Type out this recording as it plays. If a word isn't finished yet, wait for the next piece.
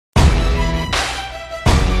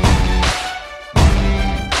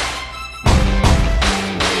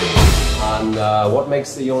what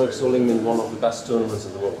makes the YONEX All England one of the best tournaments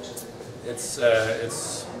in the world?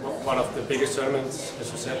 It's one of the biggest tournaments,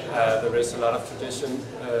 as you said. There is a lot of tradition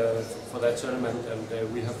for that tournament,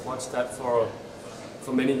 and we have watched that for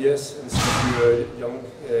many years, since we were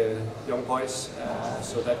young boys.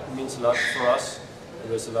 So that means a lot for us.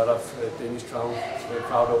 There's a lot of Danish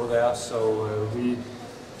crowd over there, so we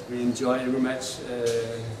enjoy every match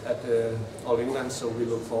at All England. So we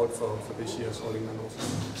look forward for this year's All England also.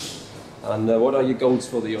 And what are your goals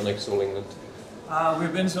for the YONEX All England?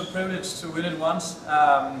 We've been so privileged to win it once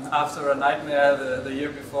after a nightmare the year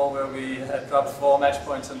before, where we had dropped 4 match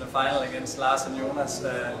points in the final against Lars and Jonas,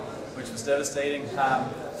 which was devastating.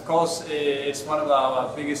 Of course, it's one of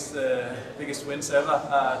our biggest wins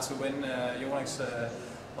ever to win YONEX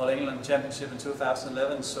All England Championship in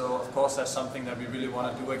 2011. So of course that's something that we really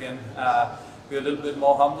want to do again. We're a little bit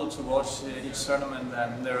more humble towards each tournament,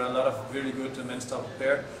 and there are a lot of really good men's double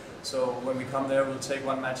pair. So when we come there, we'll take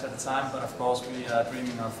one match at a time, but of course we are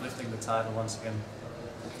dreaming of lifting the title once again.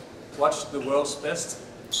 Watch the world's best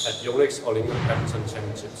at YONEX All England Badminton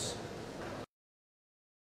Championships.